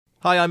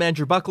Hi, I'm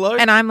Andrew Bucklow.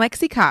 And I'm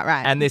Lexi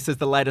Cartwright. And this is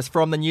the latest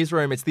from the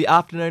newsroom. It's the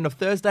afternoon of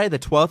Thursday, the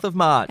 12th of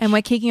March. And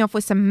we're kicking off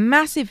with some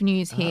massive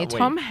news here.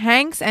 Tom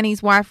Hanks and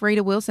his wife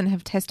Rita Wilson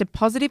have tested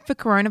positive for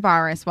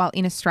coronavirus while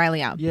in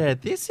Australia. Yeah,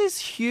 this is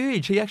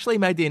huge. He actually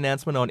made the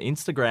announcement on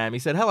Instagram. He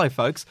said, "Hello,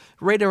 folks.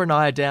 Rita and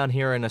I are down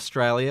here in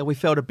Australia. We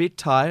felt a bit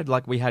tired,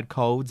 like we had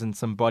colds and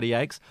some body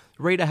aches.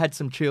 Rita had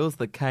some chills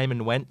that came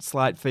and went,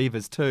 slight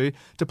fevers too.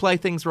 To play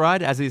things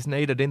right, as is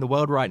needed in the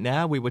world right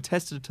now, we were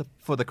tested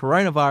for the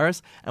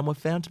coronavirus and were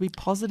found to be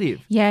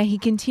positive." Yeah, he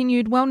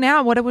continued, "Well,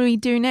 now what do we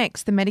do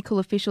next? The medical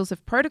officials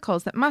have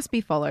protocols that must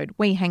be followed.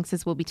 We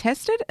Hankses will be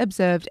tested,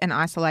 observed and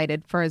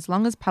isolated for as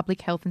long as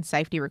public health and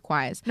safety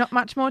requires. Not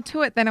much more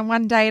to it than a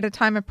one day at a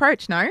time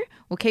approach, no?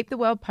 We'll keep the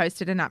world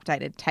posted and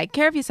updated. Take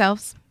care of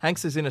yourselves."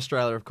 Hanks is in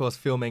Australia, of course,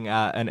 filming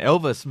an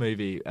Elvis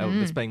movie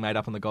that's being made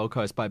up on the Gold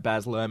Coast by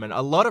Baz Luhrmann.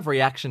 A lot of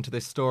reaction to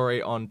this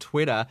story on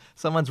Twitter.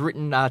 Someone's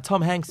written,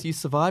 "Tom Hanks, you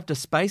survived a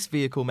space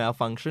vehicle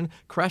malfunction,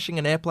 crashing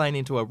an airplane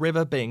into a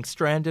river, being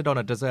stranded on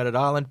a deserted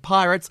island,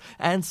 pirates,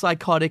 and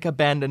psychotic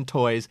abandoned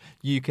toys.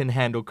 You can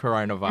handle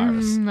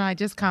coronavirus." I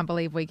just can't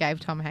believe we gave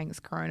Tom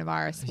Hanks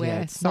coronavirus.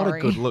 It's sorry. not a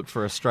good look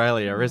for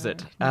Australia, is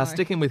it? No.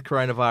 Sticking with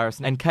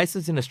coronavirus, and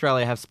cases in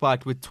Australia have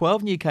spiked with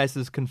 12 new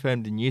cases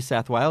confirmed in New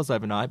South Wales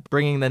overnight,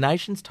 bringing the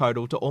nation's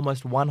total to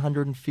almost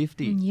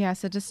 150.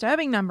 Yes, a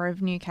disturbing number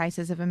of new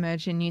cases have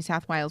emerged in New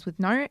South Wales with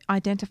no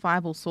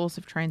identifiable source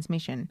of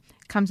transmission.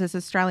 It comes as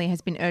Australia has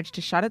been urged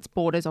to shut its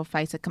borders or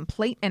face a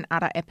complete and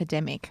utter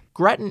epidemic.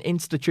 Grattan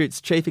Institute's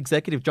Chief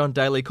Executive John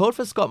Daly called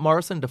for Scott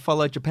Morrison to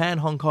follow Japan,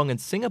 Hong Kong and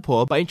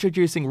Singapore by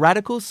introducing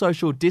radical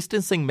social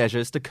distancing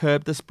measures to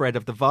curb the spread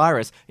of the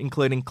virus,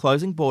 including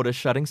closing borders,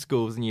 shutting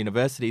schools and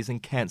universities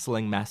and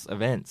cancelling mass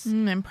events.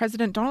 And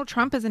President Donald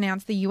Trump has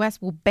announced the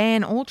US will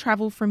ban all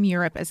travel from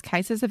Europe as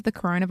cases of the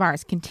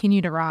coronavirus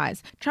continue to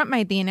rise. Trump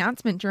made the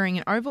announcement during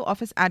an Oval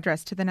Office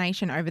address to the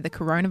nation over the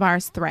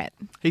coronavirus threat.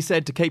 He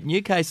said to keep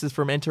new cases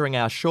from entering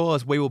our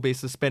shores, we will be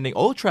suspending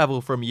all travel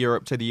from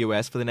Europe to the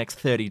US for the next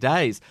 30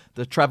 days.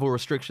 The travel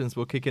restrictions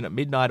will kick in at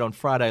midnight on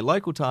Friday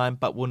local time,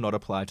 but will not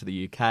apply to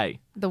the UK.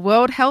 The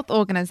World Health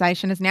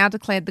Organization has now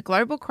declared the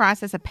global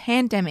crisis a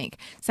pandemic,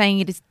 saying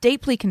it is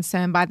deeply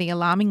concerned by the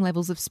alarming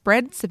levels of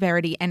spread,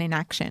 severity and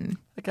inaction.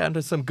 Okay, on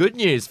to some good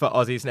news for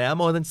Aussies now.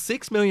 More than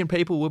 6 million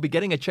people will be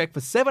getting a cheque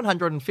for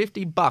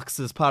 $750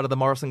 as part of the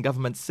Morrison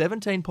government's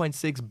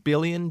 $17.6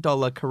 billion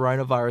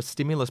coronavirus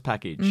stimulus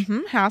package.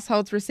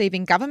 Households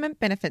receiving government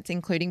benefits,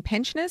 including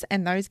pensioners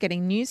and those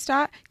getting New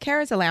Start,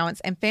 carers allowance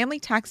and family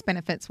tax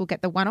benefits will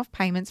get the one-off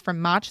payments from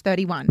March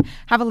 31.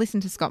 Have a listen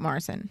to Scott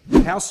Morrison.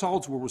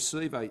 Households will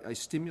receive a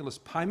stimulus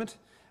payment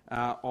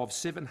of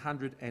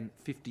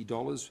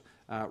 $750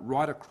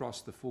 right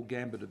across the full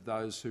gambit of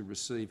those who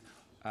receive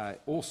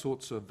all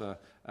sorts of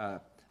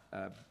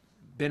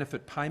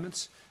benefit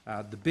payments.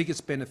 The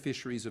biggest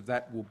beneficiaries of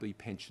that will be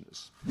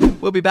pensioners.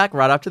 We'll be back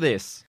right after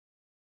this.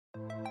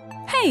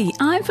 Hey,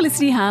 I'm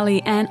Felicity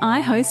Harley and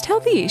I host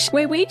Healthyish,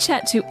 where we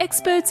chat to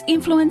experts,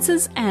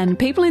 influencers and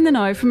people in the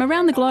know from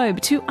around the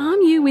globe to arm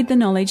you with the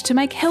knowledge to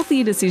make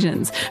healthier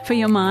decisions for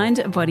your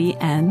mind, body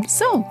and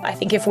soul. I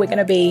think if we're going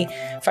to be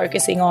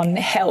focusing on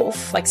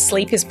health, like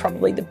sleep is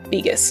probably the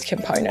biggest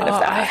component of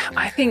that.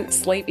 I think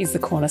sleep is the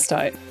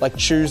cornerstone. Like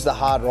choose the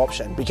harder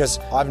option, because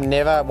I've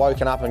never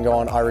woken up and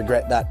gone, I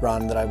regret that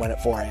run that I went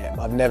at 4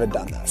 a.m. I've never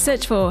done that.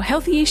 Search for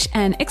Healthyish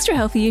and Extra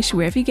Healthyish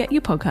wherever you get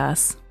your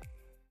podcasts.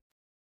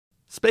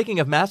 Speaking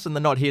of maths and the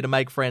Not Here to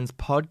Make Friends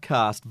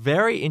podcast,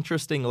 very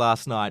interesting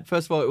last night.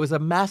 First of all, it was a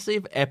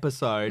massive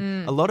episode,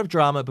 a lot of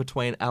drama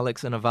between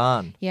Alex and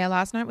Ivan. Yeah,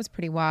 last night was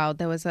pretty wild.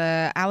 There was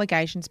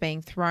allegations being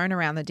thrown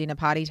around the dinner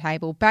party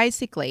table.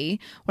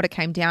 Basically, what it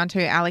came down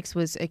to, Alex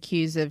was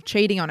accused of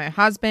cheating on her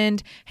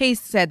husband. He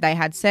said they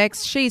had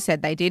sex. She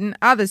said they didn't.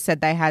 Others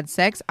said they had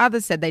sex.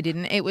 Others said they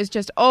didn't. It was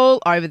just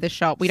all over the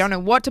shop. We don't know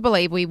what to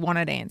believe. We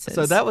wanted answers.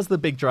 So that was the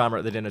big drama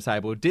at the dinner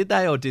table. Did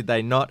they or did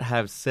they not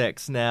have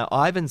sex? Now,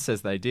 Ivan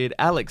says they did.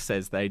 Alex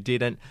says they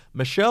didn't.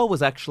 Michelle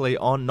was actually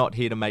on Not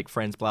Here to Make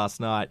Friends last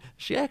night.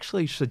 She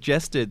actually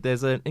suggested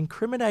there's an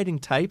incriminating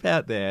tape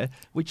out there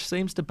which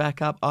seems to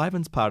back up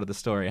Ivan's part of the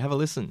story. Have a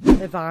listen.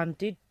 Ivan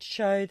did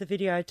show the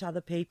video to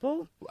other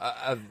people.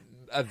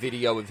 A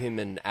video of him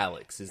and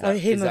Alex. Is that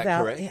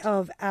correct?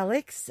 Of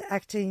Alex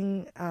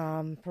acting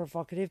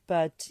provocative,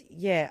 but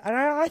yeah,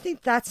 I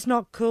think that's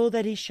not cool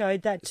that he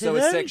showed that to them.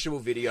 So a sexual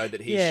video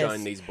that he's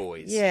shown these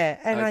boys. Yeah,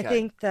 and okay. I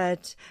think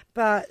that,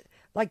 but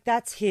like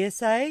that's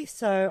hearsay,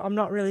 so I'm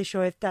not really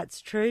sure if that's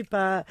true,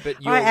 but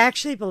I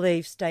actually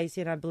believe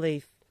Stacey and I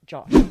believe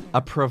Josh. A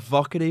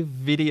provocative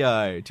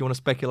video. Do you want to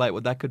speculate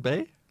what that could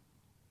be?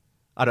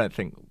 I don't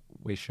think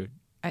we should.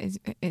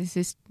 Is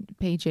this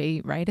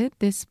PG rated,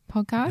 this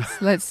podcast?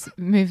 Let's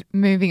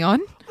moving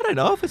on. I don't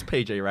know if it's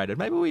PG rated.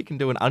 Maybe we can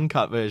do an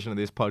uncut version of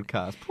this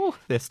podcast.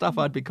 There's stuff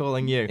I'd be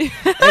calling you.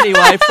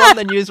 Anyway, From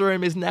the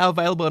Newsroom is now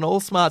available on all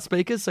smart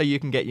speakers, so you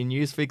can get your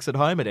news fix at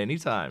home at any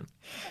time.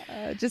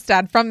 Just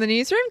add From the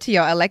Newsroom to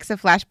your Alexa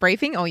Flash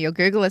briefing or your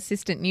Google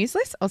Assistant news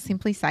list, or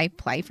simply say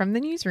play From the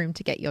Newsroom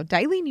to get your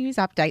daily news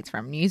updates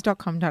from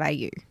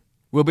news.com.au.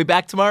 We'll be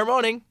back tomorrow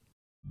morning.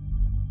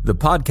 The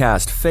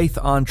podcast Faith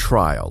on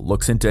Trial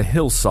looks into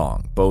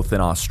Hillsong, both in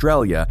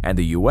Australia and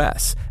the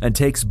US, and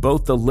takes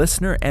both the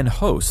listener and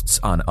hosts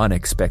on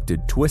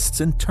unexpected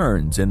twists and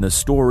turns in the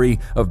story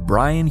of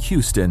Brian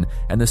Houston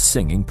and the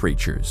Singing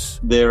Preachers.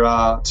 There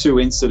are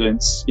 2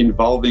 incidents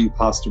involving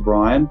Pastor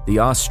Brian. The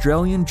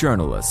Australian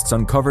journalists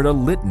uncovered a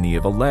litany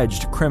of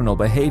alleged criminal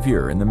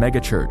behavior in the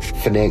megachurch.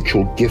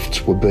 Financial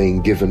gifts were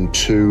being given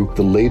to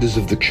the leaders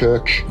of the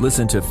church.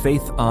 Listen to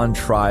Faith on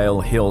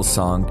Trial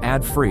Hillsong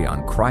ad-free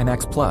on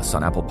Crimex Plus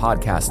on Apple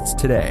Podcasts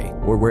today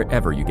or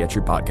wherever you get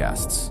your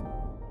podcasts.